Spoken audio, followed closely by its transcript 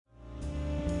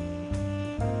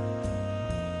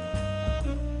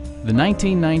the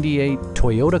 1998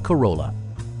 Toyota Corolla.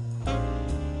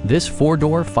 This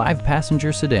four-door,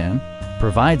 five-passenger sedan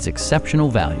provides exceptional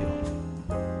value.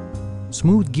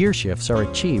 Smooth gear shifts are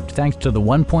achieved thanks to the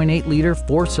 1.8-liter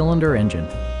four-cylinder engine,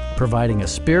 providing a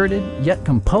spirited yet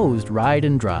composed ride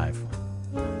and drive.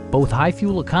 Both high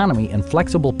fuel economy and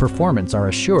flexible performance are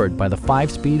assured by the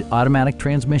 5-speed automatic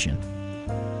transmission.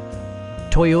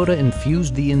 Toyota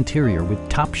infused the interior with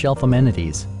top-shelf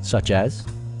amenities such as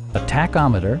a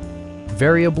tachometer,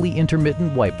 variably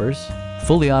intermittent wipers,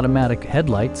 fully automatic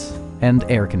headlights, and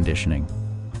air conditioning.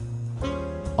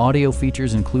 Audio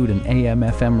features include an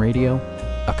AM/FM radio,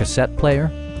 a cassette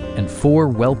player, and 4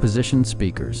 well-positioned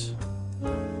speakers.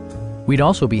 We'd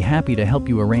also be happy to help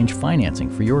you arrange financing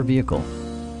for your vehicle.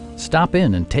 Stop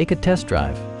in and take a test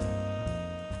drive.